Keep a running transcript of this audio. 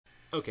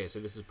Okay, so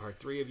this is part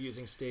 3 of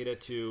using Stata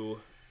to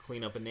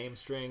clean up a name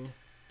string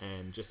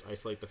and just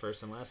isolate the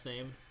first and last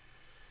name.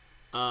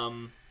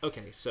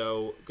 Okay,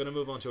 so going to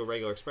move on to a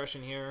regular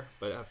expression here,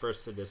 but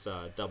first to this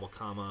double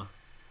comma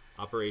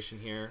operation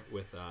here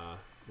with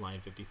line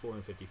 54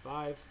 and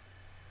 55.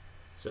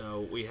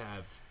 So we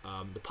have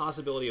the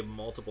possibility of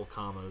multiple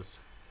commas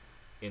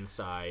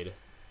inside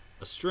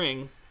a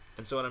string.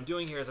 And so what I'm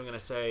doing here is I'm going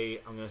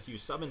to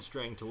use sub and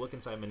string to look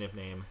inside manip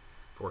name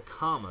for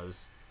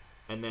commas.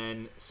 And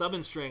then sub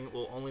and string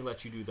will only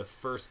let you do the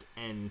first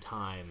n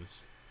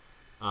times.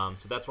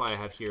 So that's why I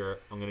have here,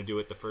 I'm going to do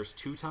it the first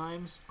 2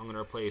 times. I'm going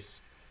to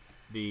replace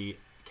the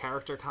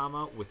character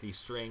comma with the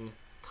string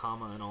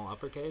comma in all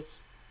uppercase.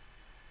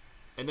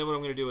 And then what I'm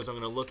going to do is I'm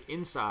going to look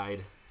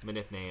inside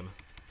manip name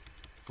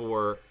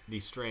for the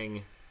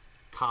string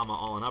comma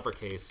all in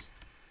uppercase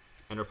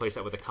and replace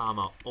that with a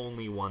comma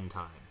only 1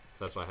 time.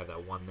 So that's why I have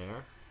that 1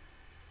 there.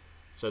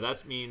 So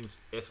that means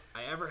if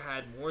I ever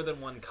had more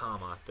than 1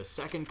 comma, the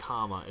second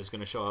comma is going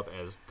to show up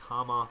as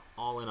comma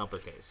all in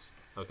uppercase.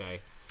 Okay?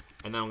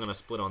 And then I'm going to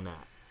split on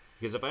that.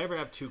 Because if I ever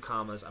have 2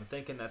 commas, I'm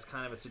thinking that's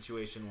kind of a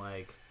situation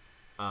like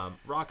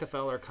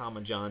Rockefeller,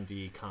 comma, John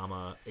D,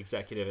 comma,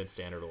 executive and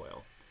Standard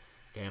Oil.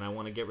 Okay, and I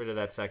want to get rid of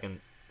that second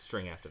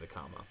string after the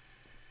comma.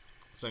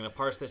 So I'm going to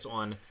parse this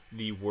on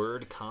the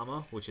word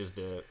comma, which is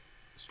the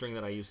string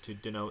that I use to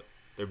denote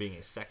there being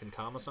a second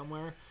comma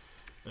somewhere.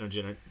 And I'm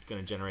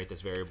going to generate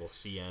this variable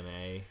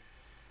CMA.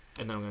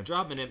 And then I'm going to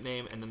drop manip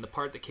name, and then the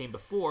part that came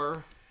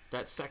before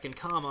that second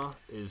comma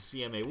is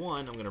CMA1.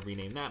 I'm going to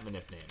rename that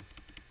manip name.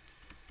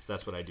 So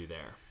that's what I do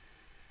there.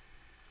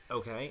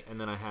 Okay, and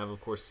then I have, of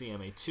course,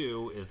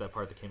 CMA2 is that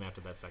part that came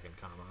after that second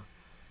comma.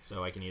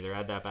 So I can either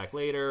add that back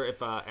later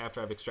if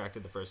after I've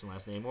extracted the first and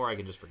last name, or I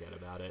can just forget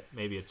about it.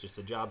 Maybe it's just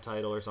a job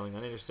title or something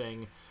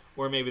uninteresting,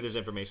 or maybe there's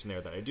information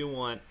there that I do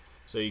want,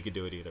 so you could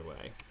do it either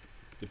way,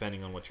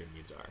 depending on what your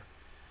needs are.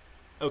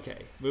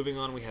 Okay, moving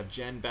on, we have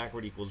gen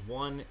backward equals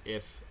 1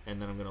 if,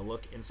 and then I'm going to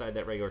look inside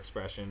that regular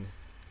expression.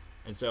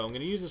 And so I'm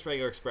going to use this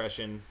regular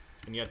expression,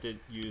 and you have to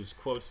use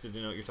quotes to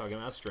denote you're talking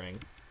about a string.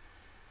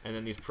 And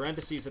then these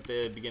parentheses at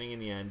the beginning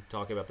and the end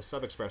talk about the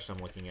sub-expression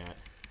I'm looking at.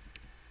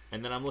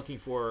 And then I'm looking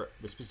for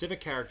the specific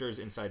characters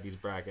inside these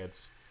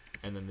brackets.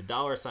 And then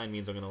the $sign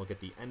means I'm going to look at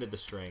the end of the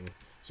string.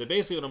 So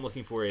basically what I'm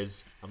looking for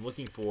is I'm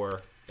looking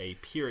for a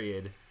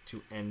period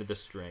to end the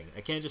string.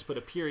 I can't just put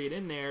a period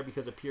in there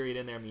because a period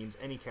in there means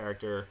any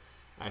character.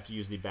 I have to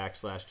use the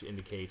backslash to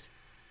indicate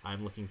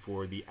I'm looking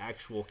for the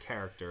actual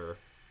character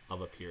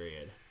of a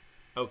period.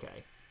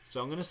 Okay,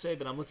 so I'm going to say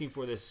that I'm looking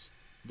for this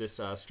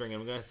string.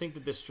 I'm going to think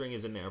that this string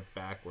is in there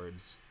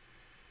backwards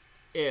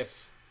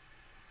if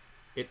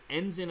it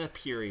ends in a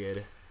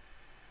period,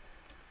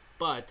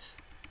 but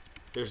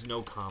there's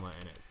no comma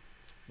in it.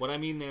 What I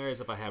mean there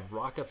is if I have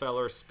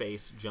Rockefeller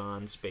space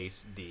John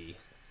space D,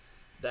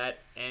 that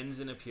ends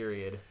in a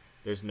period,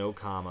 there's no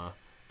comma.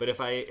 But if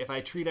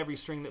I treat every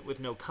string with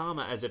no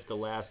comma as if the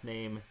last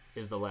name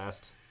is the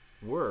last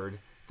word,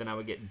 then I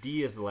would get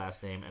D as the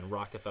last name and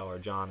Rockefeller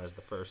John as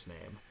the first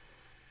name.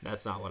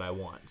 That's not what I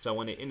want. So I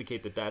want to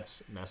indicate that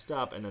that's messed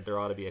up and that there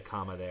ought to be a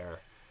comma there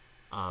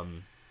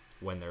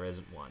when there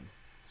isn't one.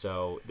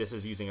 So this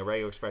is using a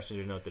regular expression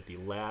to denote that the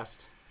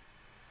last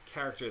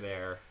character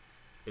there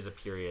is a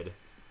period.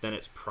 Then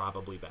it's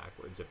probably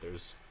backwards if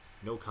there's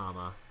no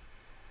comma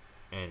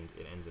and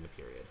it ends in a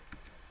period.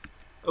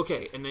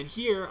 Okay, and then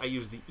here I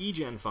use the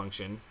egen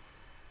function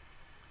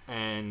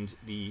and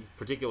the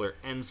particular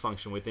ends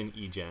function within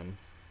egen.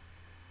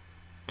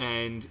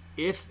 And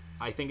if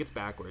I think it's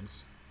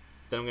backwards,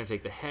 then I'm going to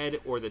take the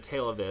head or the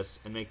tail of this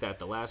and make that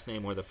the last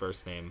name or the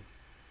first name.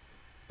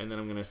 And then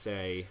I'm going to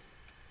say,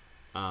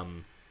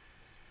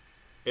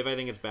 if I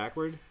think it's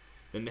backward,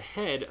 then the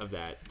head of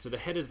that, so the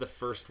head is the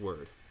first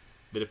word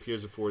that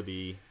appears before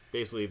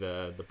basically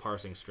the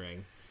parsing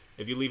string.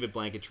 If you leave it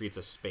blank, it treats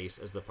a space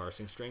as the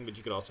parsing string, but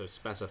you could also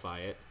specify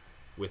it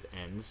with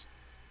ends.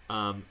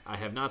 I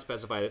have not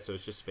specified it, so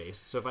it's just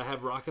space. So if I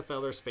have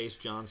Rockefeller space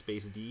John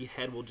space D,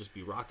 head will just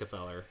be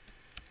Rockefeller.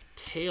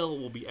 Tail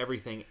will be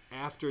everything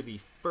after the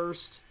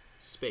first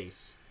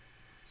space.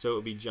 So it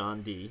would be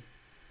John D.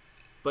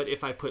 But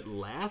if I put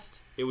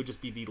last, it would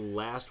just be the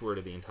last word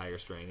of the entire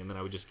string, and then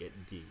I would just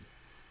get D.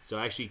 So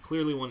I actually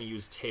clearly want to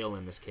use tail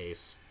in this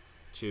case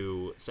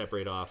to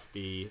separate off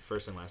the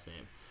first and last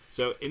name.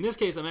 So in this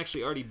case, I'm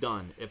actually already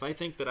done. If I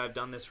think that I've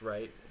done this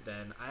right,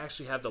 then I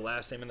actually have the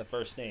last name and the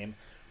first name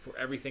for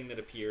everything that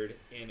appeared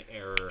in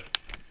error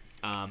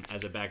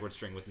as a backward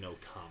string with no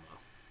comma.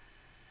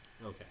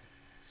 Okay,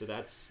 so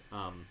that's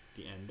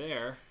the end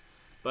there.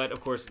 But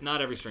of course,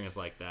 not every string is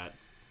like that.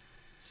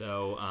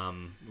 So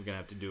we're going to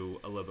have to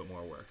do a little bit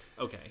more work.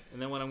 Okay, and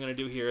then what I'm going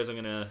to do here is I'm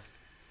going to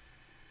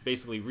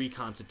basically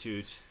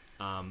reconstitute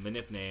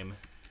manip name.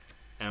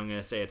 And I'm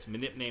going to say it's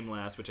manip name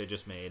last, which I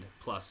just made,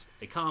 plus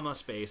a comma,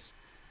 space,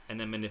 and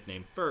then manip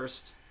name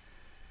first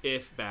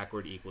if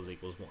backward equals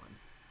 1.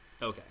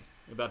 Okay,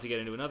 we're about to get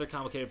into another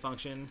complicated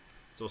function,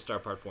 so we'll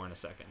start part 4 in a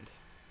second.